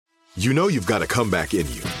You know you've got a comeback in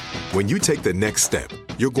you. When you take the next step,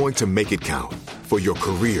 you're going to make it count for your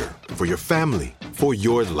career, for your family, for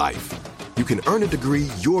your life. You can earn a degree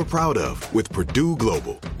you're proud of with Purdue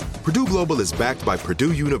Global. Purdue Global is backed by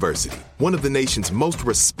Purdue University, one of the nation's most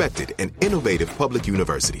respected and innovative public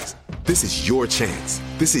universities. This is your chance.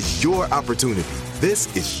 This is your opportunity.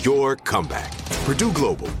 This is your comeback. Purdue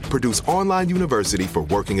Global, Purdue's online university for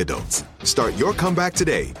working adults. Start your comeback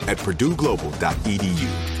today at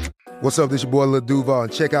purdueglobal.edu. What's up, this your boy Lil Duval,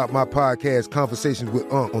 and check out my podcast, Conversations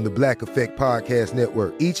with Unc, on the Black Effect Podcast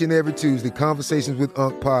Network. Each and every Tuesday, Conversations with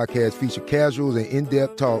Unc podcast feature casuals and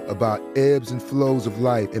in-depth talk about ebbs and flows of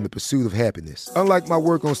life and the pursuit of happiness. Unlike my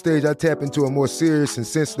work on stage, I tap into a more serious and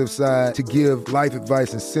sensitive side to give life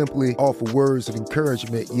advice and simply offer words of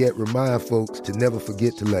encouragement, yet remind folks to never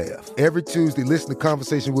forget to laugh. Every Tuesday, listen to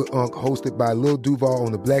Conversation with Unc, hosted by Lil Duval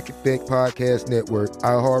on the Black Effect Podcast Network,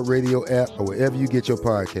 iHeartRadio app, or wherever you get your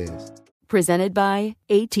podcasts. Presented by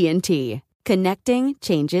AT&T. Connecting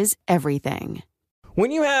changes everything. When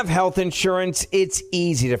you have health insurance, it's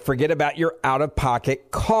easy to forget about your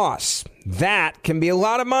out-of-pocket costs. That can be a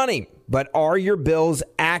lot of money, but are your bills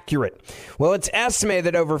accurate? Well, it's estimated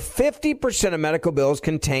that over 50% of medical bills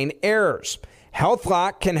contain errors.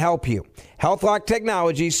 HealthLock can help you. HealthLock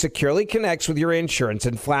technology securely connects with your insurance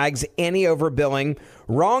and flags any overbilling,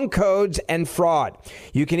 wrong codes, and fraud.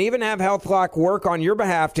 You can even have HealthLock work on your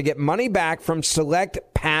behalf to get money back from select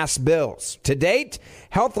past bills. To date,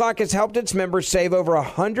 HealthLock has helped its members save over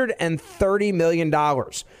 $130 million.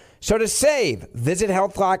 So to save, visit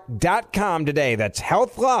healthlock.com today. That's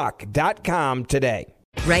healthlock.com today.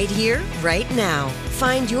 Right here, right now.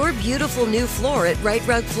 Find your beautiful new floor at Right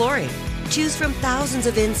Rug Flooring. Choose from thousands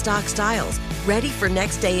of in-stock styles, ready for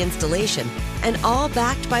next day installation, and all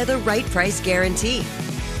backed by the right price guarantee.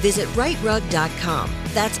 Visit rightrug.com.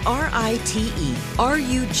 That's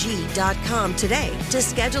RITERUG.com today to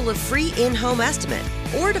schedule a free in-home estimate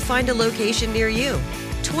or to find a location near you.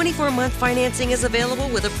 24-month financing is available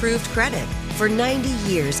with approved credit. For 90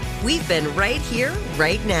 years, we've been right here,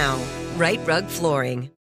 right now. Right Rug Flooring.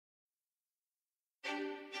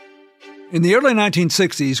 In the early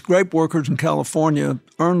 1960s, grape workers in California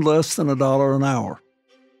earned less than $1 an hour,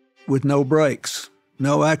 with no breaks,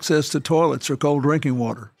 no access to toilets or cold drinking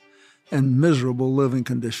water, and miserable living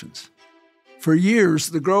conditions. For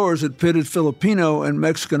years, the growers had pitted Filipino and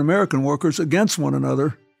Mexican-American workers against one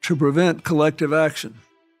another to prevent collective action.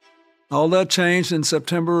 All that changed in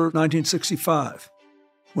September 1965,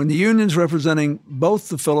 when the unions representing both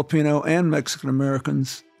the Filipino and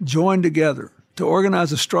Mexican-Americans joined together to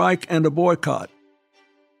organize a strike and a boycott.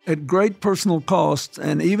 At great personal cost,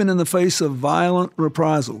 and even in the face of violent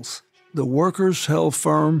reprisals, the workers held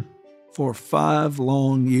firm for 5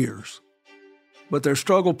 long years. But their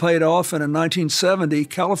struggle paid off, and in 1970,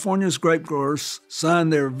 California's grape growers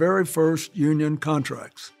signed their very first union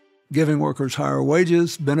contracts, giving workers higher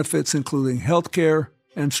wages, benefits including health care,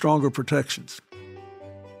 and stronger protections.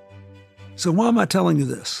 So why am I telling you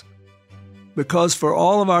this? Because for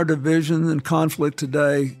all of our division and conflict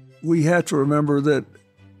today, we have to remember that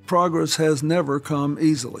progress has never come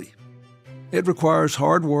easily. It requires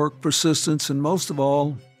hard work, persistence, and most of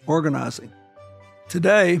all, organizing.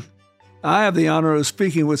 Today, I have the honor of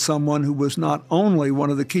speaking with someone who was not only one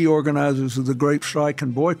of the key organizers of the grape strike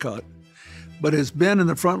and boycott, but has been in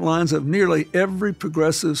the front lines of nearly every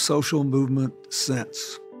progressive social movement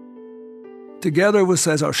since. Together with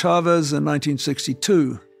Cesar Chavez in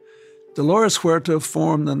 1962, Dolores Huerta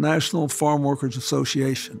formed the National Farm Workers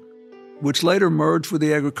Association, which later merged with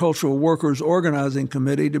the Agricultural Workers Organizing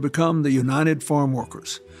Committee to become the United Farm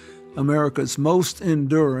Workers, America's most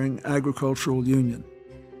enduring agricultural union.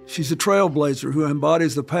 She's a trailblazer who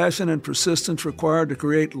embodies the passion and persistence required to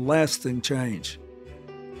create lasting change.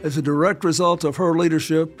 As a direct result of her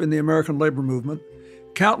leadership in the American labor movement,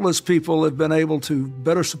 countless people have been able to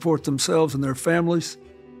better support themselves and their families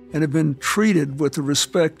and have been treated with the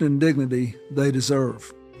respect and dignity they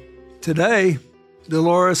deserve. Today,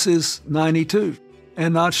 Dolores is 92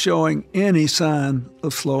 and not showing any sign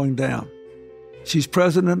of slowing down. She's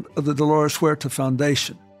president of the Dolores Huerta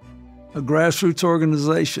Foundation, a grassroots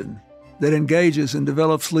organization that engages and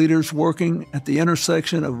develops leaders working at the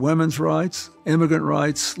intersection of women's rights, immigrant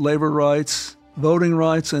rights, labor rights, voting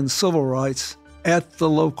rights, and civil rights at the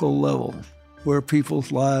local level, where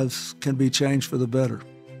people's lives can be changed for the better.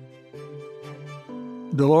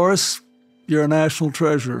 Dolores, you're a national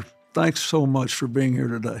treasure. Thanks so much for being here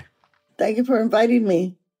today. Thank you for inviting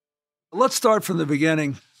me. Let's start from the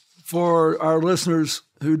beginning for our listeners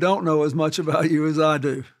who don't know as much about you as I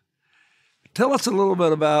do. Tell us a little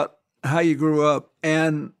bit about how you grew up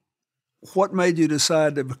and What made you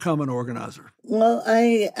decide to become an organizer? Well,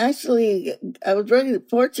 I was very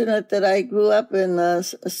fortunate that I grew up in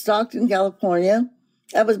Stockton, California.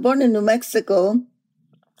 I was born in New Mexico,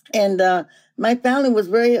 and my family was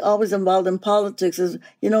always involved in politics. As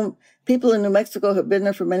you know, people in New Mexico have been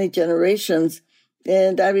there for many generations.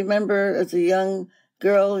 And I remember as a young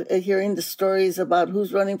girl hearing the stories about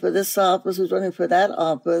who's running for this office, who's running for that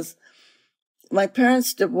office. My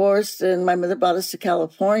parents divorced, and my mother brought us to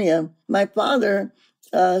California. My father,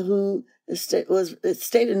 who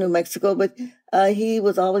stayed in New Mexico, but he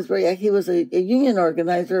was always he was a union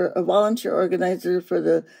organizer, a volunteer organizer for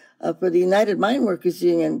the United Mine Workers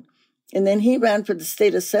Union. And then he ran for the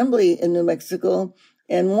state assembly in New Mexico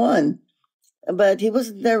and won. But he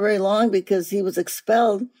wasn't there very long because he was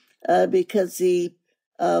expelled because he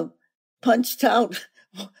punched out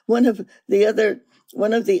one of the other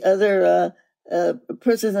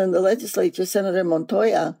persons in the legislature, Senator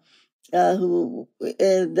Montoya, so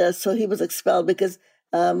he was expelled because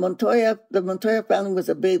the Montoya family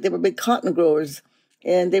they were big cotton growers,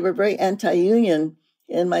 and they were very anti-union.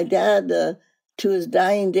 And my dad, to his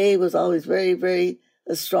dying day, was always very, very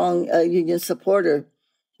a strong union supporter.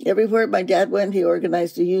 Everywhere my dad went, he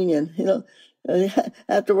organized a union. You know,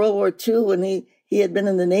 after World War II, when he had been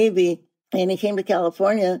in the Navy and he came to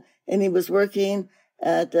California and he was working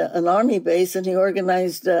at an army base, and he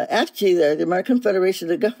organized AFG there, the American Federation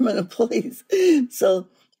of Government Employees. So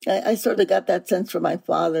I sort of got that sense from my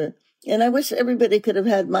father. And I wish everybody could have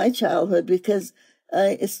had my childhood, because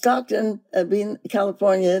Stockton, being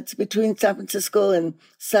California, it's between San Francisco and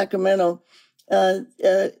Sacramento,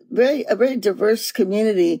 a very diverse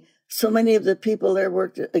community. So many of the people there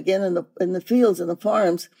worked again in the fields and the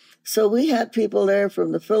farms. So we had people there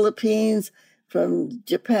from the Philippines, from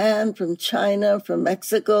Japan, from China, from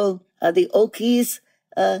Mexico, the Okies.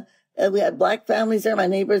 We had Black families there. My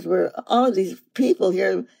neighbors were, all of these people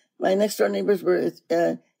here, my next door neighbors were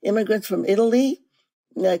immigrants from Italy.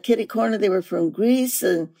 Kitty Corner, they were from Greece.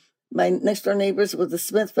 And my next door neighbors was the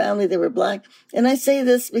Smith family. They were Black. And I say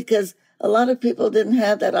this because a lot of people didn't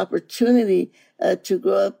have that opportunity to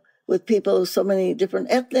grow up with people of so many different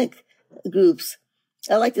ethnic groups.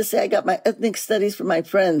 I like to say I got my ethnic studies from my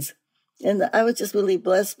friends. And I was just really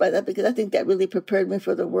blessed by that, because I think that really prepared me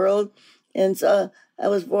for the world. And so I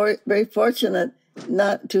was very fortunate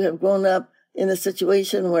not to have grown up in a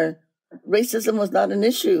situation where racism was not an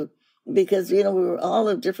issue, because, you know, we were all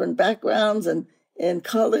of different backgrounds and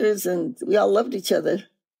colors, and we all loved each other.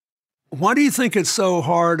 Why do you think it's so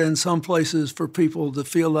hard in some places for people to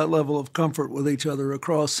feel that level of comfort with each other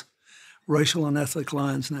across racial and ethnic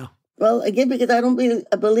lines now? Well, again, because I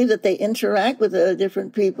believe that they interact with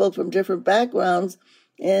different people from different backgrounds.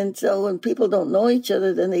 And so when people don't know each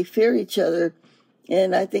other, then they fear each other.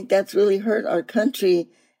 And I think that's really hurt our country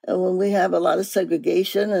when we have a lot of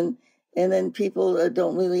segregation, and then people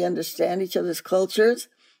don't really understand each other's cultures.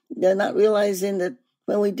 They're not realizing that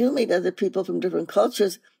when we do meet other people from different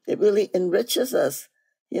cultures, it really enriches us.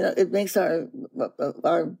 You know, it makes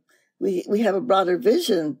we have a broader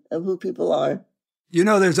vision of who people are. You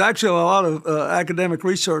know, there's actually a lot of academic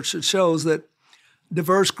research that shows that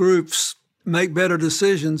diverse groups make better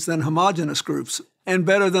decisions than homogenous groups, and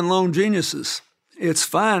better than lone geniuses. It's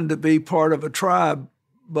fine to be part of a tribe,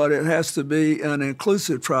 but it has to be an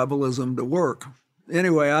inclusive tribalism to work.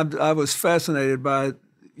 Anyway, I was fascinated by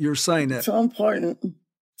your saying that. So important.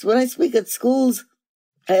 So when I speak at schools,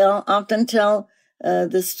 I often tell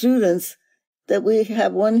the students that we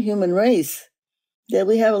have one human race, that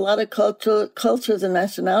we have a lot of cultures and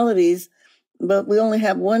nationalities, but we only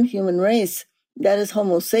have one human race, that is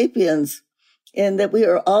Homo sapiens, and that we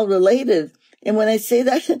are all related. And when I say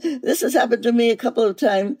that, this has happened to me a couple of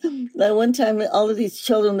times. Like one time, all of these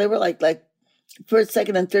children, they were like first,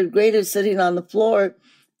 second, and third graders sitting on the floor.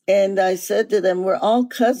 And I said to them, we're all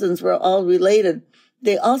cousins, we're all related.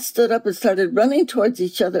 They all stood up and started running towards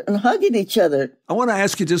each other and hugging each other. I want to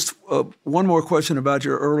ask you just one more question about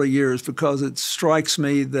your early years, because it strikes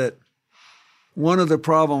me that one of the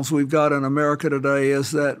problems we've got in America today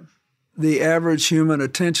is that the average human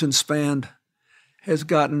attention span has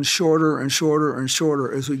gotten shorter and shorter and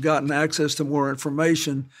shorter. As we've gotten access to more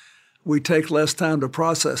information, we take less time to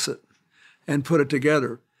process it and put it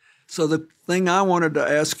together. So the thing I wanted to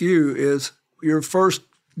ask you is, your first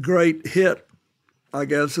great hit, I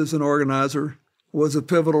guess, as an organizer, was a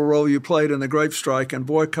pivotal role you played in the grape strike and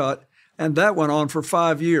boycott, and that went on for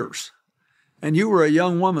 5 years. And you were a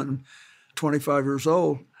young woman, 25 years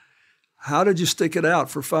old. How did you stick it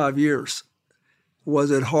out for 5 years?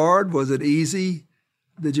 Was it hard? Was it easy?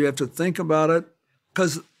 Did you have to think about it?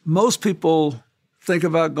 Because most people think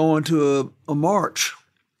about going to a march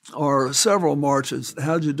or several marches.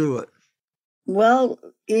 How'd you do it? Well,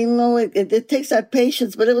 it takes that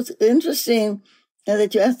patience, but it was interesting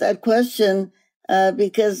that you asked that question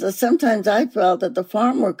because sometimes I felt that the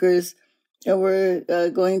farm workers were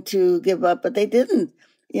going to give up, but they didn't.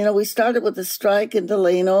 We started with a strike in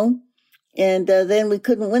Delano, and then we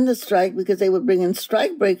couldn't win the strike because they would bring in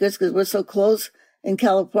strike breakers because we're so close in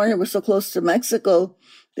California, we're so close to Mexico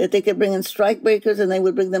that they could bring in strike breakers, and they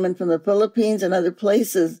would bring them in from the Philippines and other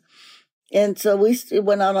places. And so we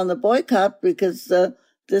went out on the boycott because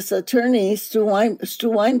this attorney, Stu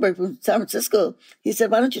Weinberg from San Francisco, he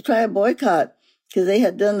said, why don't you try a boycott? Because they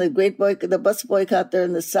had done the bus boycott there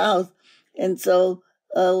in the South. And so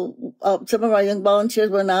some of our young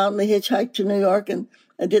volunteers went out and they hitchhiked to New York and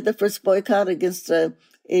did the first boycott against a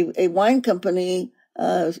wine company,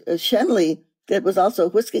 Schenley, that was also a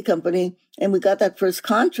whiskey company. And we got that first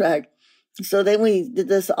contract. So then we did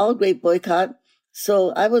this all grape boycott.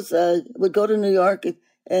 So I would go to New York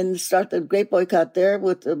and start the grape boycott there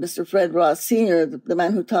with Mr. Fred Ross Sr., the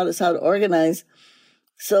man who taught us how to organize.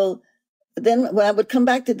 So then when I would come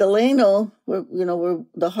back to Delano, where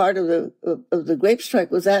the heart of the grape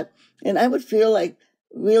strike was at, and I would feel like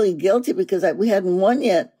really guilty because we hadn't won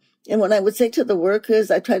yet. And when I would say to the workers,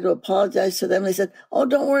 I tried to apologize to them. They said, "Oh,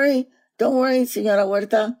 don't worry, Señora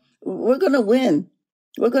Huerta. We're going to win.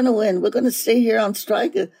 We're going to win. We're going to stay here on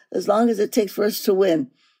strike as long as it takes for us to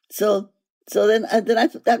win." So then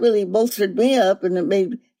that really bolstered me up, and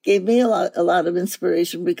it gave me a lot of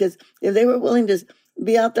inspiration, because if they were willing to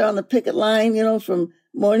be out there on the picket line, from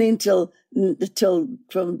morning till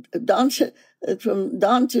from dawn to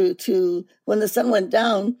when the sun went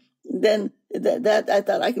down, then that I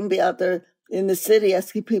thought I can be out there in the city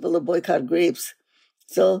asking people to boycott grapes.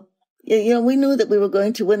 So we knew that we were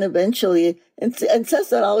going to win eventually, and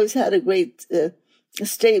Cesar always had a great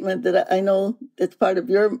statement that I know that's part of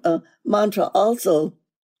your mantra also.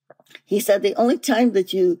 He said, the only time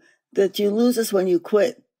that you lose is when you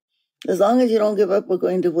quit. As long as you don't give up, we're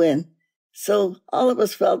going to win. So all of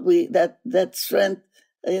us felt that strength,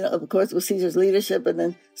 of course, with Cesar's leadership, and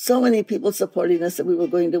then so many people supporting us, that we were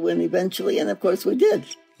going to win eventually. And of course we did.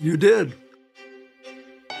 You did.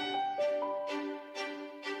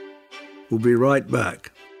 We'll be right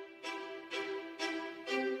back.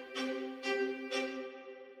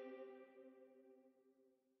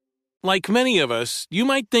 Like many of us, you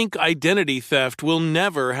might think identity theft will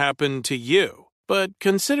never happen to you. But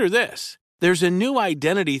consider this. There's a new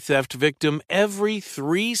identity theft victim every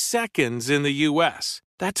 3 seconds in the U.S.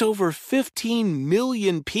 That's over 15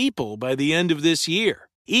 million people by the end of this year,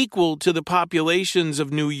 equal to the populations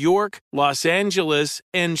of New York, Los Angeles,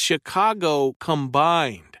 and Chicago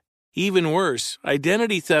combined. Even worse,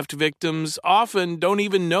 identity theft victims often don't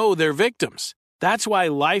even know they're victims. That's why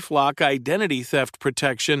LifeLock Identity Theft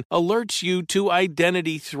Protection alerts you to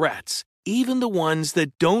identity threats, even the ones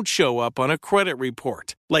that don't show up on a credit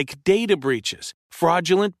report, like data breaches,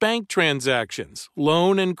 fraudulent bank transactions,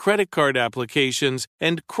 loan and credit card applications,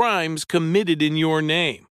 and crimes committed in your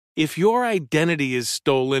name. If your identity is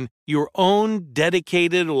stolen, your own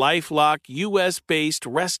dedicated LifeLock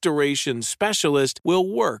U.S.-based restoration specialist will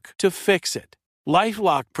work to fix it.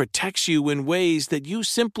 LifeLock protects you in ways that you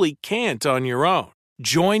simply can't on your own.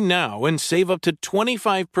 Join now and save up to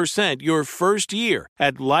 25% your first year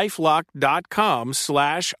at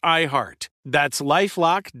LifeLock.com/iHeart. That's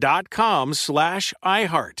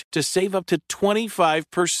LifeLock.com/iHeart to save up to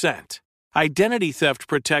 25%. Identity theft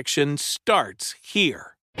protection starts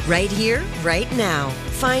here. Right here, right now.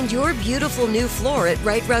 Find your beautiful new floor at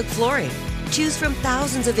Right Rug Flooring. Choose from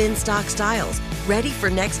thousands of in-stock styles, ready for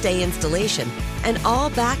next day installation, and all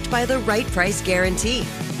backed by the right price guarantee.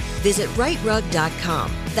 Visit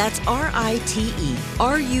rightrug.com. That's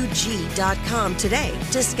RITERUG.com today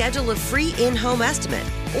to schedule a free in-home estimate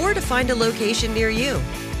or to find a location near you.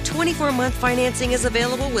 24-month financing is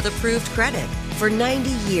available with approved credit. For 90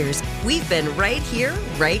 years, we've been right here,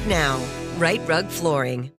 right now. Right Rug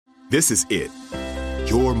Flooring. This is it.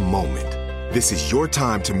 Your moment. This is your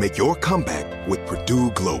time to make your comeback with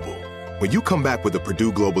Purdue Global. When you come back with a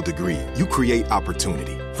Purdue Global degree, you create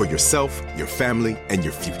opportunity for yourself, your family, and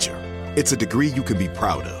your future. It's a degree you can be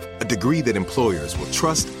proud of, a degree that employers will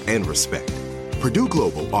trust and respect. Purdue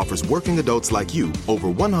Global offers working adults like you over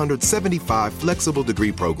 175 flexible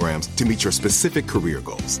degree programs to meet your specific career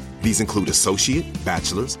goals. These include associate,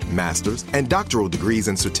 bachelor's, master's, and doctoral degrees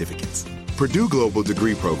and certificates. Purdue Global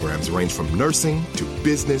degree programs range from nursing to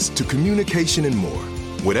business to communication and more.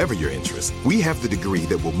 Whatever your interest, we have the degree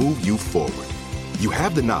that will move you forward. You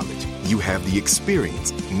have the knowledge, you have the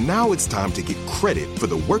experience. Now it's time to get credit for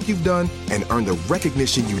the work you've done and earn the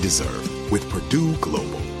recognition you deserve with Purdue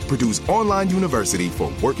Global. Purdue's online university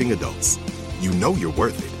for working adults. You know you're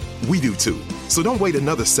worth it. We do too. So don't wait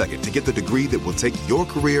another second to get the degree that will take your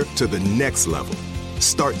career to the next level.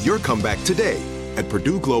 Start your comeback today at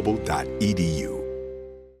PurdueGlobal.edu.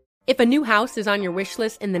 If a new house is on your wish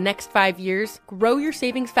list in the next 5 years, grow your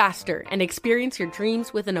savings faster and experience your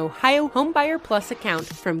dreams with an Ohio Homebuyer Plus account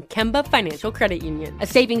from Kemba Financial Credit Union. A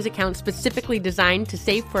savings account specifically designed to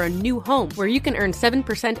save for a new home where you can earn 7%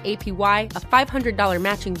 APY, a $500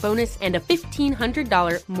 matching bonus, and a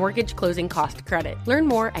 $1,500 mortgage closing cost credit. Learn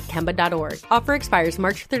more at Kemba.org. Offer expires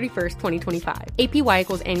March 31st, 2025. APY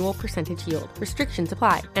equals annual percentage yield. Restrictions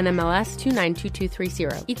apply. NMLS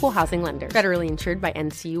 292230. Equal housing lender. Federally insured by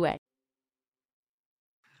NCUA.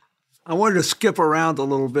 I wanted to skip around a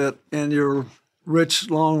little bit in your rich,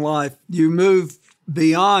 long life. You moved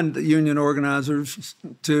beyond union organizers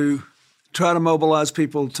to try to mobilize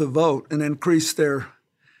people to vote and increase their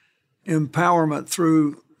empowerment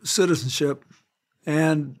through citizenship.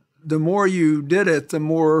 And the more you did it, the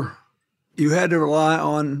more you had to rely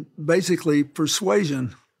on basically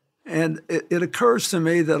persuasion. And it occurs to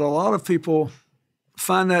me that a lot of people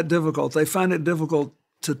find that difficult. They find it difficult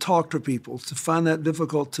to talk to people, to find that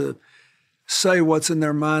difficult to say what's in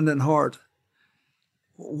their mind and heart.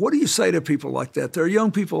 What do you say to people like that? There are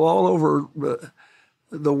young people all over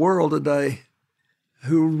the world today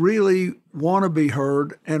who really want to be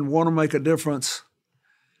heard and want to make a difference.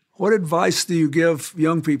 What advice do you give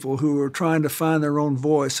young people who are trying to find their own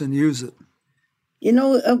voice and use it? You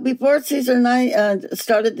know, before Cesar and I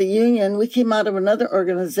started the union, we came out of another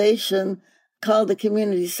organization called the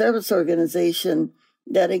Community Service Organization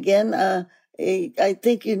that, again, I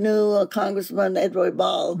think you knew Congressman Ed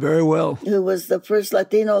Roybal. Very well. Who was the first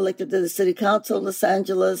Latino elected to the city council of Los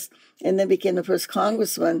Angeles and then became the first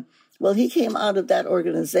congressman. Well, he came out of that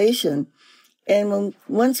organization. And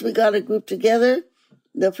once we got a group together,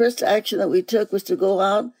 the first action that we took was to go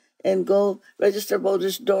out and go register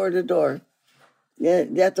voters door to door. Yeah,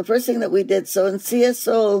 that's the first thing that we did. So in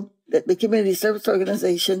CSO, the Community Service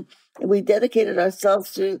Organization, we dedicated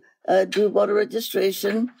ourselves to do voter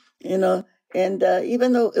registration, you know, and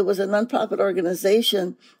even though it was a nonprofit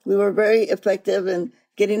organization, we were very effective in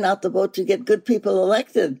getting out the vote to get good people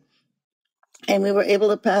elected. And we were able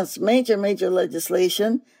to pass major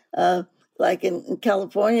legislation. Like in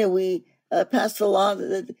California, we passed a law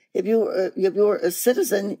that if you were a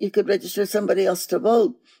citizen, you could register somebody else to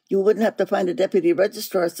vote. You wouldn't have to find a deputy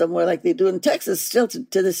registrar somewhere like they do in Texas still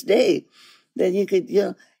to this day. That you could, you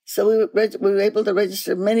know, so we were able to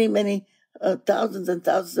register many thousands and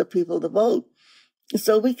thousands of people to vote.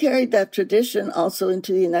 So we carried that tradition also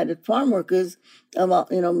into the United Farm Workers, you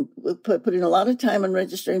know, putting a lot of time in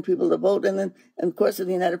registering people to vote. And then, of course, in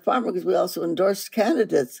the United Farm Workers, we also endorsed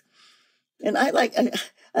candidates. And I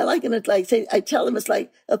liken it like, say, I tell them it's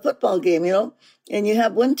like a football game, you know, and you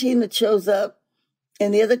have one team that shows up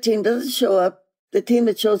and the other team doesn't show up. The team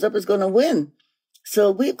that shows up is going to win.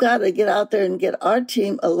 So we've got to get out there and get our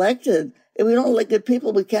team elected. If we don't elect good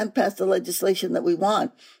people, we can't pass the legislation that we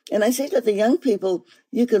want. And I say to the young people,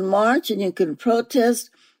 you can march and you can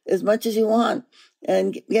protest as much as you want.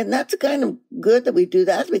 And that's kind of good that we do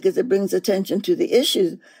that because it brings attention to the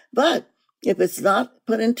issues. But if it's not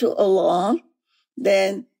put into a law,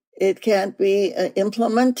 then it can't be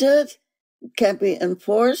implemented, can't be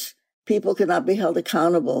enforced. People cannot be held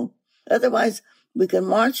accountable. Otherwise, we can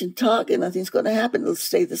march and talk and nothing's going to happen. It'll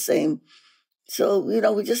stay the same. So, you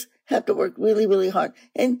know, we just have to work really hard.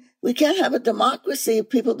 And we can't have a democracy if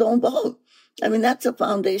people don't vote. I mean, that's the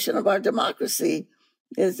foundation of our democracy,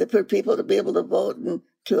 is for people to be able to vote and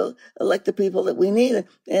to elect the people that we need.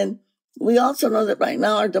 And we also know that right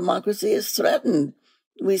now our democracy is threatened.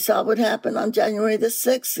 We saw what happened on January the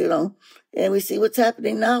 6th, you know, and we see what's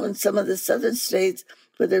happening now in some of the southern states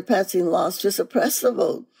where they're passing laws to suppress the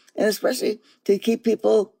vote, and especially to keep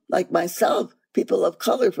people like myself, people of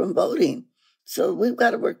color, from voting. So we've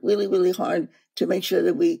got to work really hard to make sure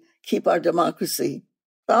that we keep our democracy.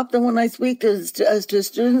 Often when I speak to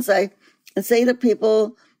students, I say to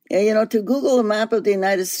people, you know, to Google a map of the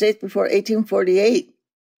United States before 1848.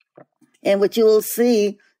 And what you will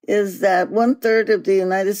see is that 1/3 of the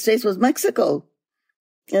United States was Mexico.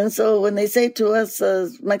 And so when they say to us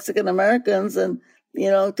as Mexican Americans, and, you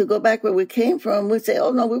know, to go back where we came from, we say,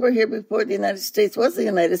 oh, no, we were here before the United States was the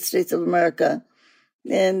United States of America.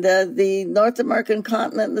 And the North American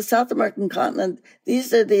continent and the South American continent,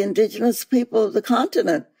 these are the indigenous people of the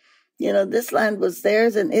continent. You know, this land was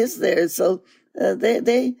theirs and is theirs. So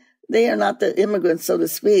they are not the immigrants, so to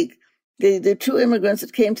speak. The true immigrants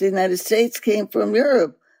that came to the United States came from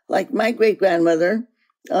Europe, like my great-grandmother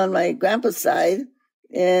on my grandpa's side.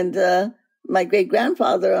 And my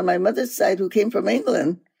great-grandfather on my mother's side who came from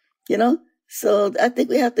England, So I think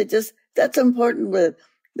we have to that's important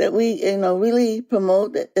that we, really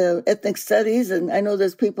promote ethnic studies. And I know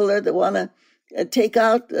there's people there that want to take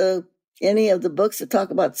out any of the books that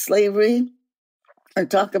talk about slavery or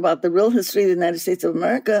talk about the real history of the United States of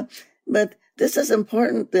America. But this is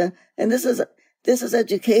important, and this is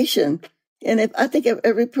education. And I think if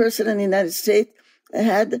every person in the United States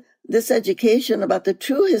had this education about the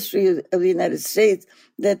true history of the United States,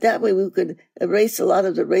 that way we could erase a lot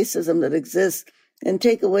of the racism that exists and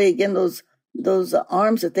take away again those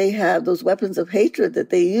arms that they have, those weapons of hatred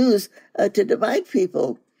that they use to divide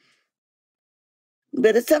people.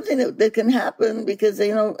 But it's something that can happen because,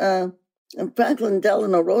 Franklin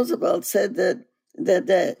Delano Roosevelt said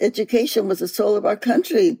that education was the soul of our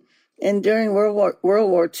country. And during World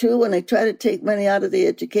War II, when they tried to take money out of the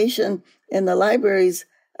education and the libraries'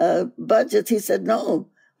 budgets, he said, no,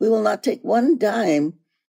 we will not take one dime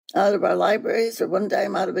out of our libraries or one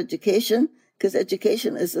dime out of education, because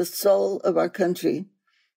education is the soul of our country.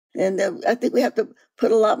 And I think we have to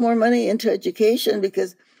put a lot more money into education,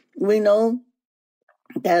 because we know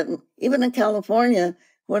that even in California,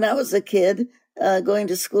 when I was a kid going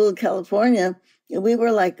to school in California, we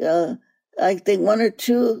were like, I think 1 or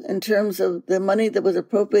 2 in terms of the money that was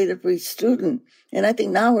appropriated for each student. And I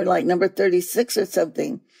think now we're like number 36 or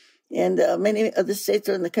something. And many other states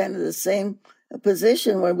are in the same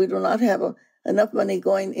position where we do not have enough money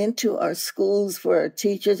going into our schools for our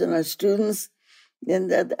teachers and our students.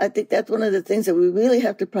 And I think that's one of the things that we really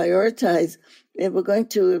have to prioritize if we're going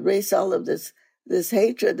to erase all of this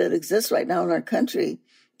hatred that exists right now in our country.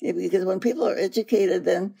 Because when people are educated,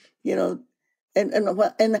 then,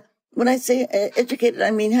 and when I say educated,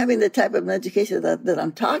 I mean having the type of education that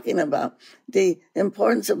I'm talking about, the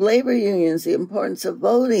importance of labor unions, the importance of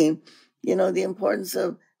voting, the importance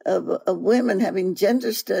of women having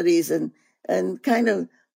gender studies and kind of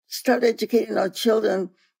start educating our children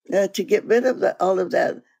to get rid of all of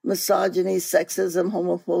that misogyny, sexism,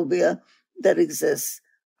 homophobia that exists.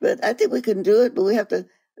 But I think we can do it, but we have to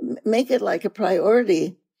make it like a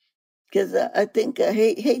priority, because I think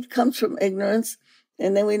hate comes from ignorance.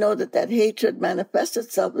 And then we know that hatred manifests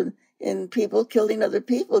itself in people killing other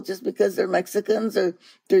people just because they're Mexicans or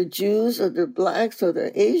they're Jews or they're blacks or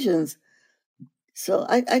they're Asians. So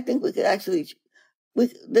I think we could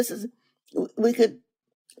we could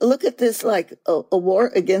look at this like a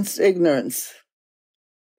war against ignorance.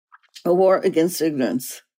 A war against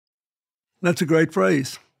ignorance. That's a great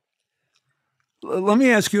phrase. Let me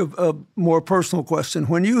ask you a more personal question.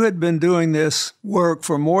 When you had been doing this work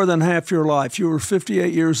for more than half your life, you were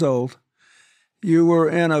 58 years old, you were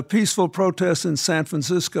in a peaceful protest in San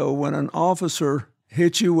Francisco when an officer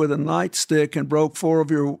hit you with a nightstick and broke 4 of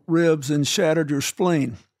your ribs and shattered your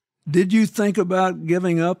spleen. Did you think about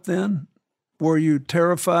giving up then? Were you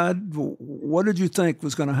terrified? What did you think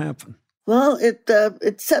was going to happen? Well,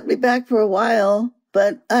 it set me back for a while,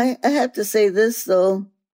 but I have to say this, though.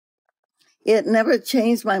 It never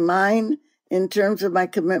changed my mind in terms of my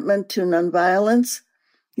commitment to nonviolence,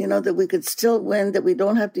 that we could still win, that we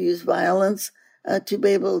don't have to use violence to be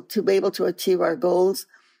able to achieve our goals.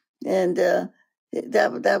 And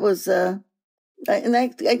that was, and I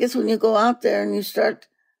guess when you go out there and you start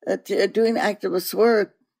doing activist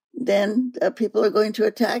work, then people are going to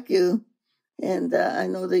attack you. And I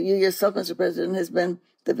know that you yourself, Mr. President, has been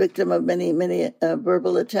the victim of many, many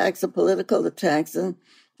verbal attacks and political attacks. And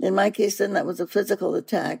in my case, then that was a physical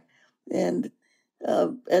attack and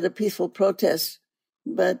at a peaceful protest.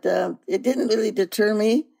 But it didn't really deter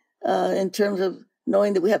me in terms of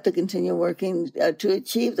knowing that we have to continue working to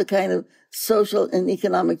achieve the kind of social and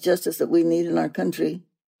economic justice that we need in our country.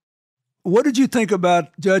 What did you think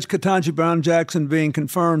about Judge Ketanji Brown Jackson being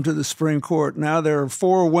confirmed to the Supreme Court? Now there are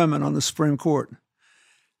 4 women on the Supreme Court.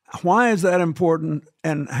 Why is that important,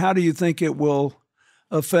 and how do you think it will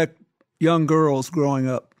affect young girls growing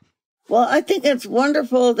up? Well, I think it's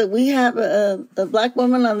wonderful that we have a Black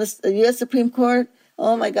woman on the U.S. Supreme Court.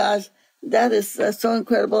 Oh, my gosh, that is so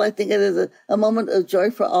incredible. I think it is a moment of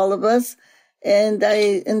joy for all of us. And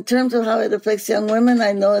in terms of how it affects young women,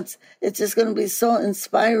 I know it's just going to be so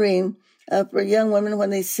inspiring for young women when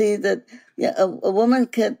they see that a woman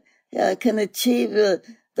can achieve the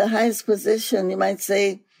highest position, you might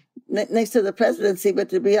say, next to the presidency, but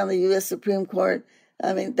to be on the U.S. Supreme Court.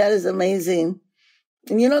 I mean, that is amazing.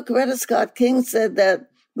 And Coretta Scott King said that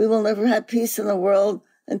we will never have peace in the world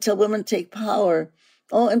until women take power.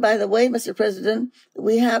 Oh, and by the way, Mr. President,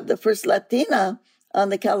 we have the first Latina on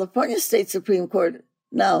the California State Supreme Court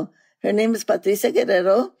now. Her name is Patricia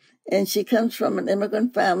Guerrero, and she comes from an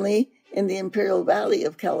immigrant family in the Imperial Valley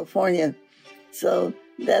of California. So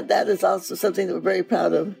that is also something that we're very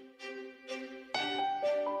proud of.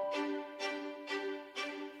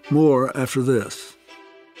 More after this.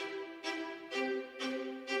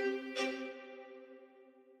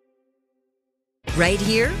 Right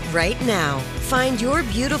here, right now. Find your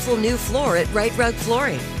beautiful new floor at Right Rug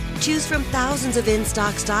Flooring. Choose from thousands of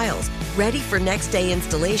in-stock styles, ready for next day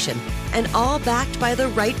installation, and all backed by the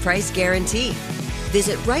right price guarantee.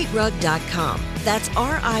 Visit rightrug.com. That's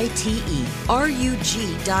RITERUG.com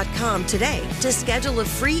today to schedule a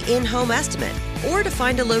free in-home estimate or to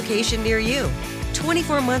find a location near you.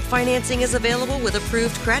 24-month financing is available with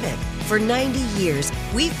approved credit. For 90 years,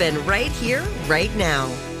 we've been right here, right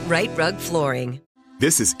now. Right Rug Flooring.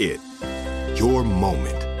 This is it. Your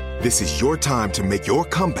moment. This is your time to make your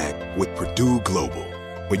comeback with Purdue Global.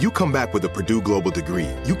 When you come back with a Purdue Global degree,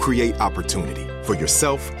 you create opportunity for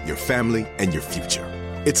yourself, your family, and your future.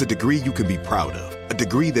 It's a degree you can be proud of, a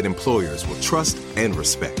degree that employers will trust and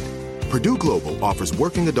respect. Purdue Global offers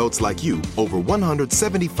working adults like you over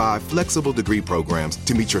 175 flexible degree programs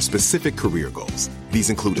to meet your specific career goals. These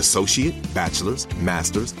include associate, bachelor's,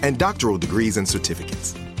 master's, and doctoral degrees and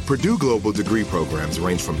certificates. Purdue Global degree programs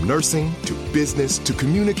range from nursing to business to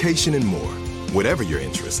communication and more. Whatever your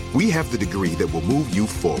interest, we have the degree that will move you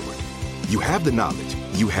forward. You have the knowledge,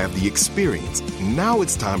 you have the experience. Now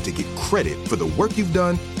it's time to get credit for the work you've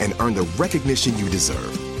done and earn the recognition you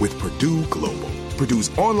deserve with Purdue Global, Purdue's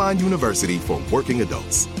online university for working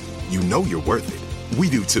adults. You know you're worth it. We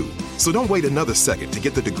do too. So don't wait another second to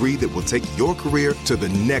get the degree that will take your career to the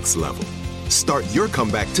next level. Start your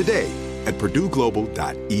comeback today at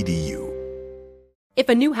purdueglobal.edu. If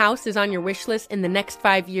a new house is on your wish list in the next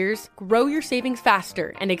 5 years, grow your savings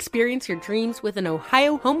faster and experience your dreams with an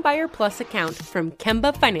Ohio Homebuyer Plus account from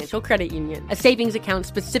Kemba Financial Credit Union. A savings account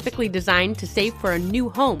specifically designed to save for a new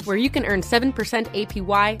home where you can earn 7%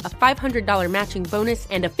 APY, a $500 matching bonus,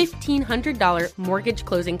 and a $1,500 mortgage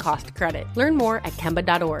closing cost credit. Learn more at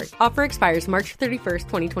Kemba.org. Offer expires March 31st,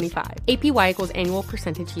 2025. APY equals annual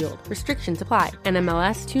percentage yield. Restrictions apply.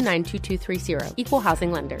 NMLS 292230. Equal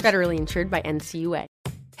housing lender. Federally insured by NCUA.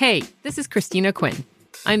 Hey, this is Christina Quinn.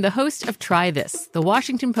 I'm the host of Try This, the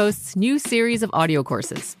Washington Post's new series of audio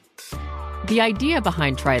courses. The idea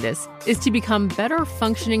behind Try This is to become better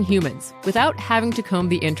functioning humans without having to comb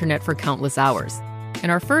the internet for countless hours. In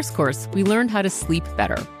our first course, we learned how to sleep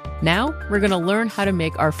better. Now, we're going to learn how to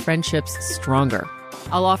make our friendships stronger.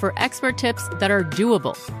 I'll offer expert tips that are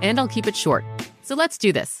doable, and I'll keep it short. So let's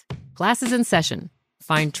do this. Class is in session.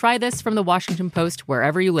 Find Try This from the Washington Post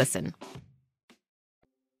wherever you listen.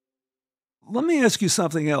 Let me ask you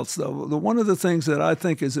something else, though. One of the things that I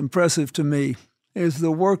think is impressive to me is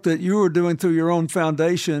the work that you are doing through your own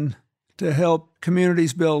foundation to help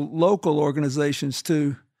communities build local organizations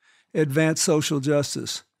to advance social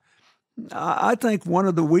justice. I think one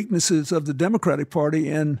of the weaknesses of the Democratic Party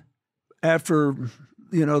and after,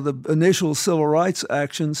 the initial civil rights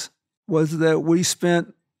actions was that we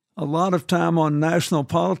spent a lot of time on national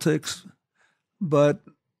politics, but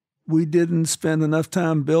we didn't spend enough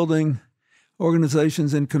time building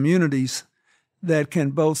organizations and communities that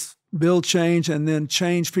can both build change and then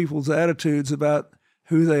change people's attitudes about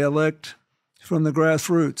who they elect from the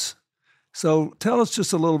grassroots. So tell us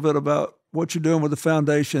just a little bit about what you're doing with the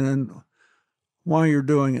foundation and why you're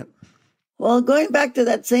doing it. Well, going back to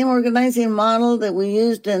that same organizing model that we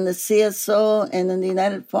used in the CSO and in the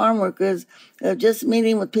United Farm Workers, just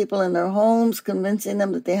meeting with people in their homes, convincing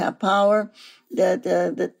them that they have power,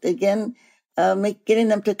 that again, getting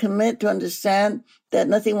them to commit, to understand that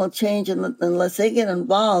nothing will change unless they get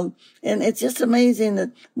involved. And it's just amazing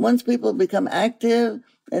that once people become active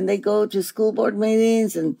and they go to school board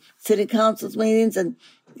meetings and city councils meetings and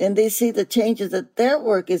they see the changes that their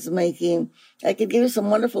work is making. I could give you some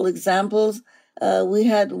wonderful examples. We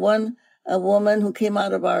had a woman who came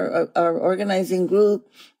out of our organizing group,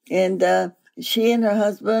 and she and her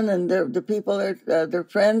husband and the people, their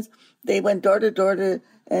friends, they went door to door to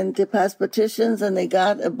pass petitions, and they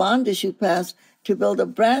got a bond issue passed to build a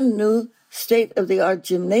brand new state-of-the-art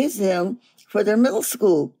gymnasium for their middle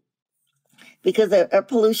school. Because the air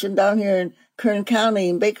pollution down here in Kern County,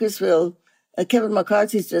 in Bakersfield, Kevin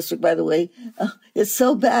McCarthy's district, by the way, is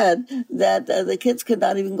so bad that the kids could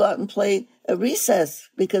not even go out and play a recess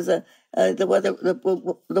because the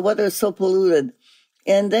weather is so polluted.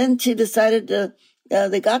 And then she decided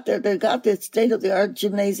they got the state-of-the-art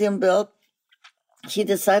gymnasium built. She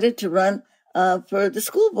decided to run for the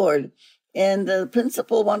school board. And the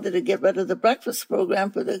principal wanted to get rid of the breakfast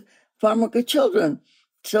program for the farm worker children.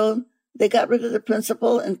 So they got rid of the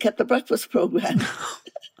principal and kept the breakfast program.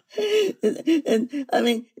 And I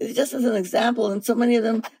mean, just as an example, and so many of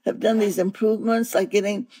them have done these improvements, like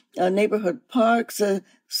getting neighborhood parks,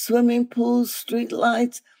 swimming pools, street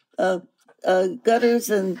lights, gutters,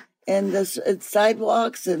 and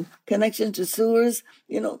sidewalks, and connection to sewers.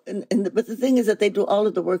 But the thing is that they do all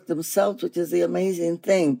of the work themselves, which is the amazing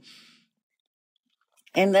thing.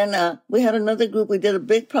 And then we had another group. We did a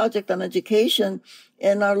big project on education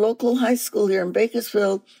in our local high school here in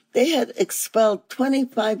Bakersfield. They had expelled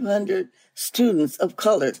 2,500 students of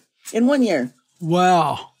color in 1 year.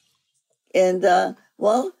 Wow. And,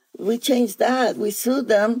 we changed that. We sued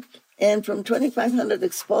them. And from 2,500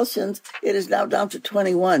 expulsions, it is now down to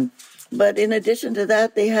 21. But in addition to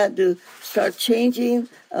that, they had to start changing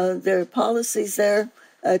their policies there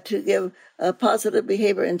to give positive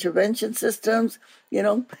behavior intervention systems. They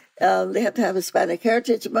have to have Hispanic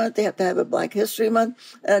Heritage Month. They have to have a Black History Month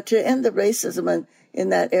to end the racism in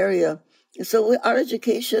that area. So our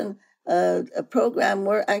education program,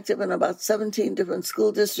 we're active in about 17 different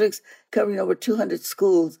school districts, covering over 200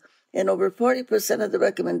 schools. And over 40% of the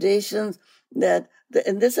recommendations and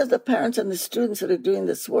this is the parents and the students that are doing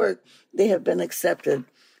this work, they have been accepted.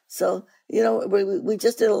 So, we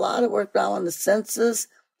just did a lot of work now on the census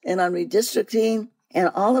and on redistricting,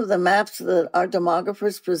 and all of the maps that our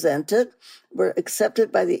demographers presented were accepted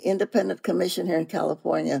by the Independent Commission here in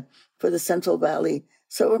California for the Central Valley.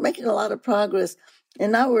 So we're making a lot of progress.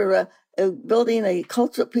 And now we're building a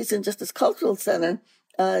cultural peace and justice cultural center.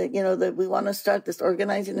 That we want to start this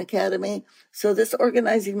organizing academy. So this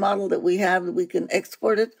organizing model that we have, we can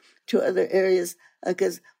export it to other areas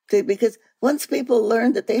because once people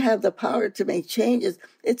learn that they have the power to make changes,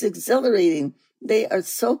 it's exhilarating. They are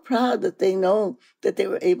so proud that they know that they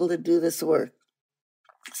were able to do this work.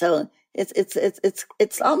 So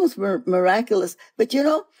it's almost miraculous. But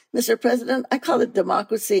Mr. President, I call it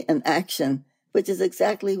democracy in action, which is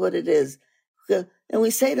exactly what it is. And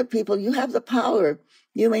we say to people, you have the power.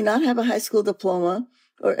 You may not have a high school diploma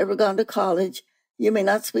or ever gone to college. You may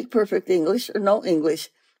not speak perfect English or no English.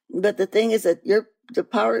 But the thing is that the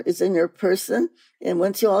power is in your person. And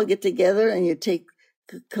once you all get together and you take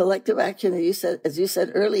collective action, as you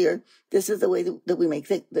said earlier, this is the way that we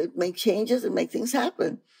make changes and make things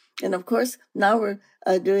happen. And of course, now we're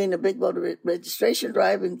doing a big voter registration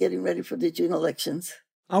drive and getting ready for the June elections.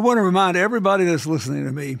 I want to remind everybody that's listening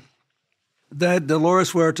to me that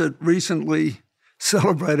Dolores Huerta recently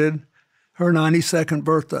celebrated her 92nd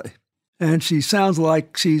birthday. And she sounds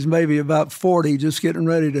like she's maybe about 40, just getting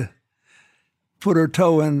ready to put her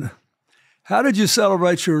toe in. How did you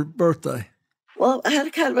celebrate your birthday? Well, I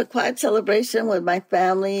had kind of a quiet celebration with my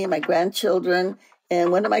family, my grandchildren,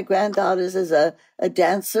 and one of my granddaughters is a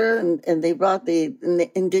dancer, and they brought the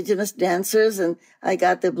indigenous dancers, and I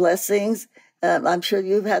got the blessings. I'm sure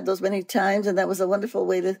you've had those many times, and that was a wonderful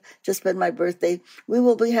way to spend my birthday. We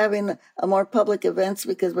will be having more public events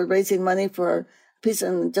because we're raising money for our Peace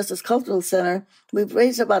and Justice Cultural Center. We've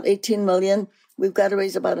raised about $18 million. We've got to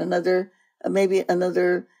raise about maybe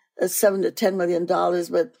another $7 to $10 million,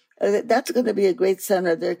 but that's going to be a great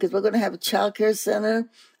center there because we're going to have a child care center,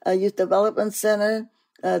 a youth development center,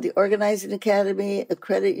 the organizing academy, a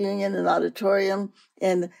credit union, an auditorium,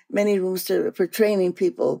 and many rooms for training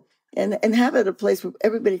people. And have it a place where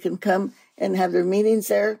everybody can come and have their meetings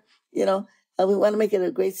there. We want to make it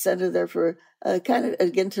a great center there for kind of,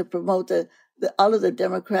 again, to promote all of the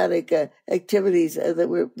democratic activities that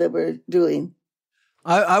we're doing.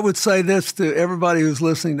 I would say this to everybody who's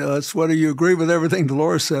listening to us, whether you agree with everything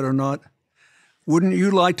Dolores said or not, wouldn't you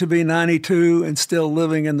like to be 92 and still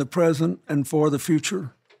living in the present and for the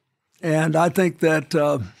future? And I think that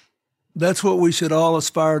that's what we should all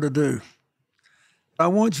aspire to do. I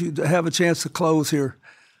want you to have a chance to close here.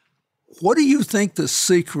 What do you think the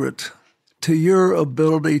secret to your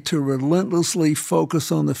ability to relentlessly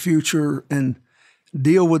focus on the future and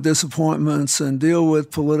deal with disappointments and deal with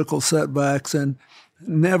political setbacks and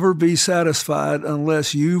never be satisfied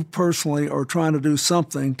unless you personally are trying to do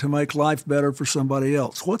something to make life better for somebody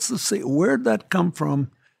else? What's the secret? Where'd that come from,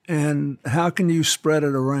 and how can you spread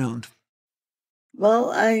it around?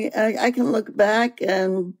 Well, I can look back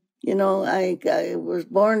and I was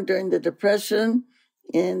born during the Depression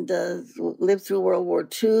and lived through World War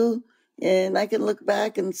II. And I can look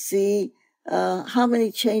back and see how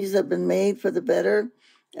many changes have been made for the better.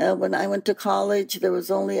 When I went to college, there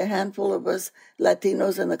was only a handful of us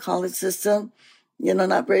Latinos in the college system,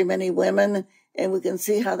 not very many women. And we can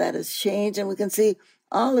see how that has changed. And we can see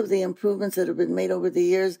all of the improvements that have been made over the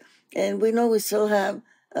years. And we know we still have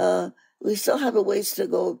a ways to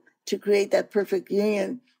go to create that perfect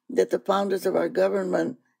union that the founders of our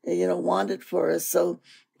government want it for us. So,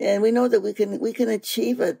 and we know that we can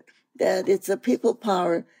achieve it, that it's a people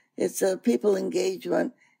power, it's a people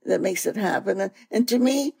engagement that makes it happen. And to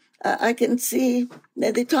me, I can see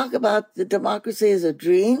that they talk about the democracy as a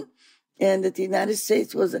dream, and that the United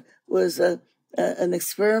States was an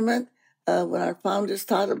experiment when our founders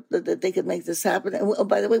thought that they could make this happen. And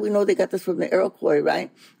by the way, we know they got this from the Iroquois,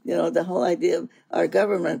 right? The whole idea of our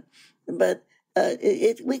government. But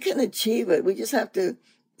we can achieve it. We just have to,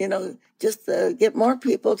 get more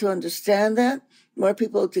people to understand that, more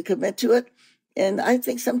people to commit to it. And I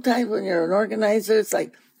think sometimes when you're an organizer, it's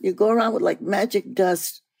like you go around with like magic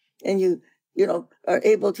dust, and you are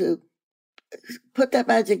able to put that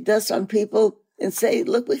magic dust on people and say,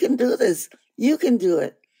 look, we can do this. You can do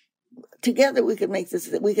it. Together we can make this,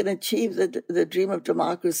 we can achieve the dream of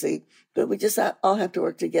democracy, but we just all have to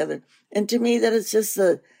work together. And to me, that is just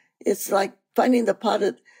it's like finding the pot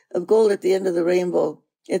of gold at the end of the rainbow.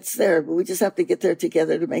 It's there, but we just have to get there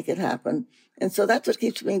together to make it happen. And so that's what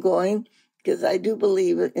keeps me going, because I do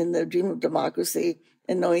believe in the dream of democracy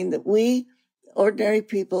and knowing that we, ordinary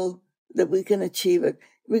people, that we can achieve it.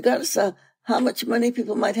 Regardless of how much money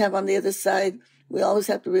people might have on the other side, we always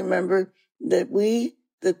have to remember that we,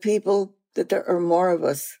 the people, that there are more of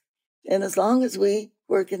us. And as long as we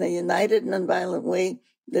work in a united, nonviolent way,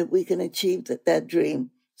 that we can achieve that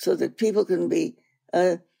dream, so that people can be,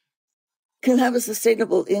 can have a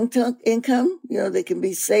sustainable income, they can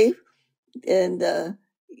be safe and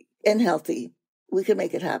healthy. We can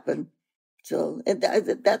make it happen. So, and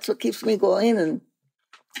that's what keeps me going. And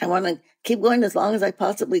I want to keep going as long as I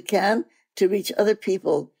possibly can to reach other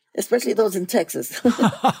people, especially those in Texas.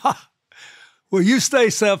 Well, you stay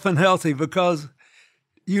safe and healthy, because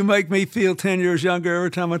you make me feel 10 years younger every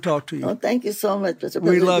time I talk to you. Oh, thank you so much.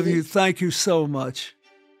 We love you. Thank you so much.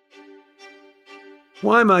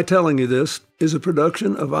 Why Am I Telling You This is a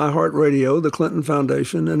production of iHeartRadio, the Clinton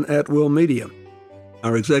Foundation, and At Will Media.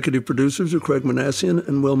 Our executive producers are Craig Manassian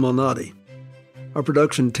and Will Malnati. Our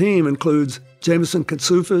production team includes Jameson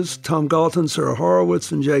Katsufas, Tom Galton, Sarah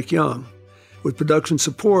Horowitz, and Jake Young, with production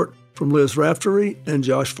support from Liz Raftery and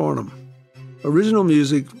Josh Farnham. Original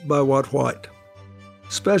music by Watt White.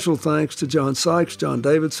 Special thanks to John Sykes, John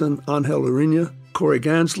Davidson, Angel Urena, Corey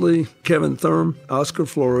Gansley, Kevin Thurm, Oscar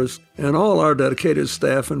Flores, and all our dedicated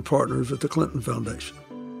staff and partners at the Clinton Foundation.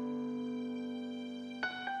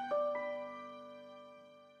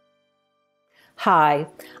 Hi,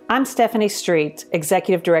 I'm Stephanie Street,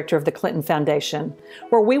 Executive Director of the Clinton Foundation,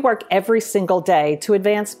 where we work every single day to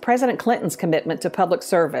advance President Clinton's commitment to public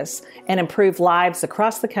service and improve lives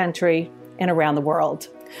across the country and around the world.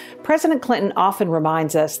 President Clinton often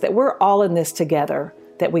reminds us that we're all in this together,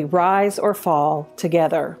 that we rise or fall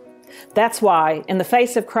together. That's why, in the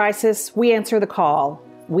face of crisis, we answer the call.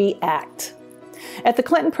 We act. At the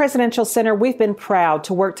Clinton Presidential Center, we've been proud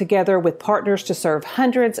to work together with partners to serve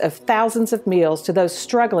hundreds of thousands of meals to those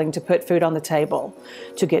struggling to put food on the table,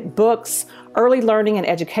 to get books, early learning and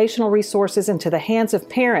educational resources into the hands of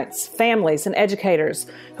parents, families, and educators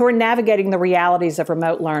who are navigating the realities of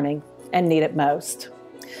remote learning and need it most.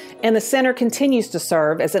 And the center continues to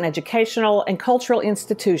serve as an educational and cultural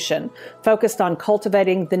institution focused on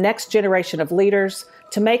cultivating the next generation of leaders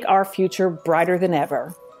to make our future brighter than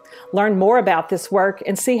ever. Learn more about this work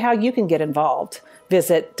and see how you can get involved.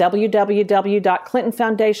 Visit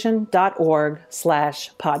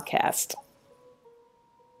www.clintonfoundation.org/podcast.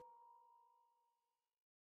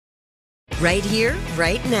 Right here,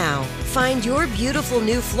 right now. Find your beautiful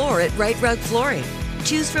new floor at Right Rug Flooring.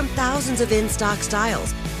 Choose from thousands of in-stock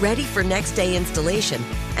styles, ready for next day installation,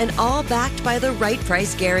 and all backed by the right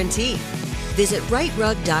price guarantee. Visit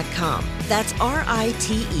rightrug.com. That's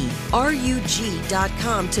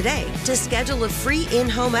RITERUG.com today to schedule a free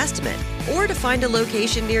in-home estimate or to find a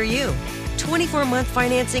location near you. 24-month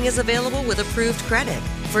financing is available with approved credit.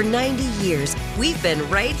 For 90 years, we've been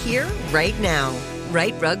right here, right now.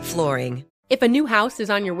 Right Rug Flooring. If a new house is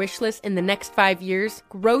on your wish list in the next 5 years,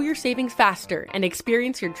 grow your savings faster and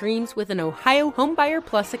experience your dreams with an Ohio Homebuyer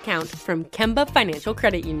Plus account from Kemba Financial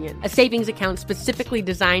Credit Union. A savings account specifically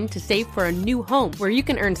designed to save for a new home, where you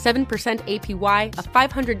can earn 7% APY, a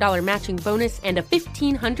 $500 matching bonus, and a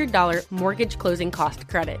 $1,500 mortgage closing cost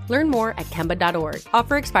credit. Learn more at Kemba.org.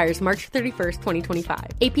 Offer expires March 31st, 2025.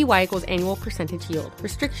 APY equals annual percentage yield.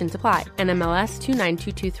 Restrictions apply. NMLS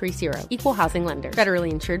 292230. Equal housing lender.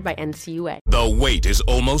 Federally insured by NCUA. The wait is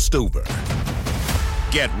almost over.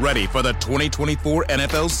 Get ready for the 2024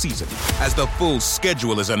 NFL season as the full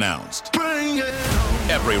schedule is announced.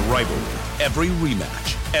 Every rivalry, every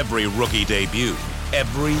rematch, every rookie debut,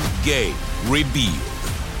 every game revealed.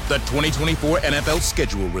 The 2024 NFL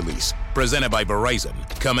schedule release presented by Verizon,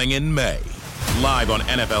 coming in May. Live on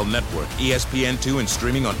NFL Network, ESPN2, and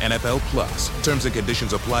streaming on NFL Plus. Terms and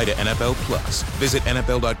conditions apply to NFL Plus. Visit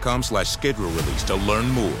NFL.com/schedule release to learn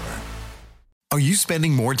more. Are you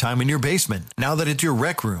spending more time in your basement now that it's your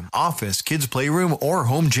rec room, office, kids' playroom, or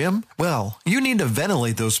home gym? Well, you need to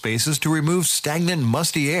ventilate those spaces to remove stagnant,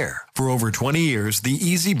 musty air. For over 20 years, the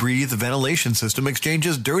Easy Breathe ventilation system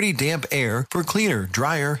exchanges dirty, damp air for cleaner,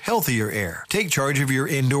 drier, healthier air. Take charge of your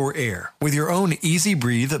indoor air with your own Easy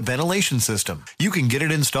Breathe ventilation system. You can get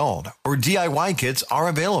it installed, or DIY kits are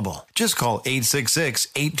available. Just call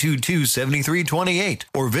 866-822-7328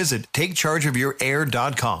 or visit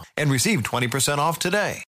takechargeofyourair.com and receive 20% off today.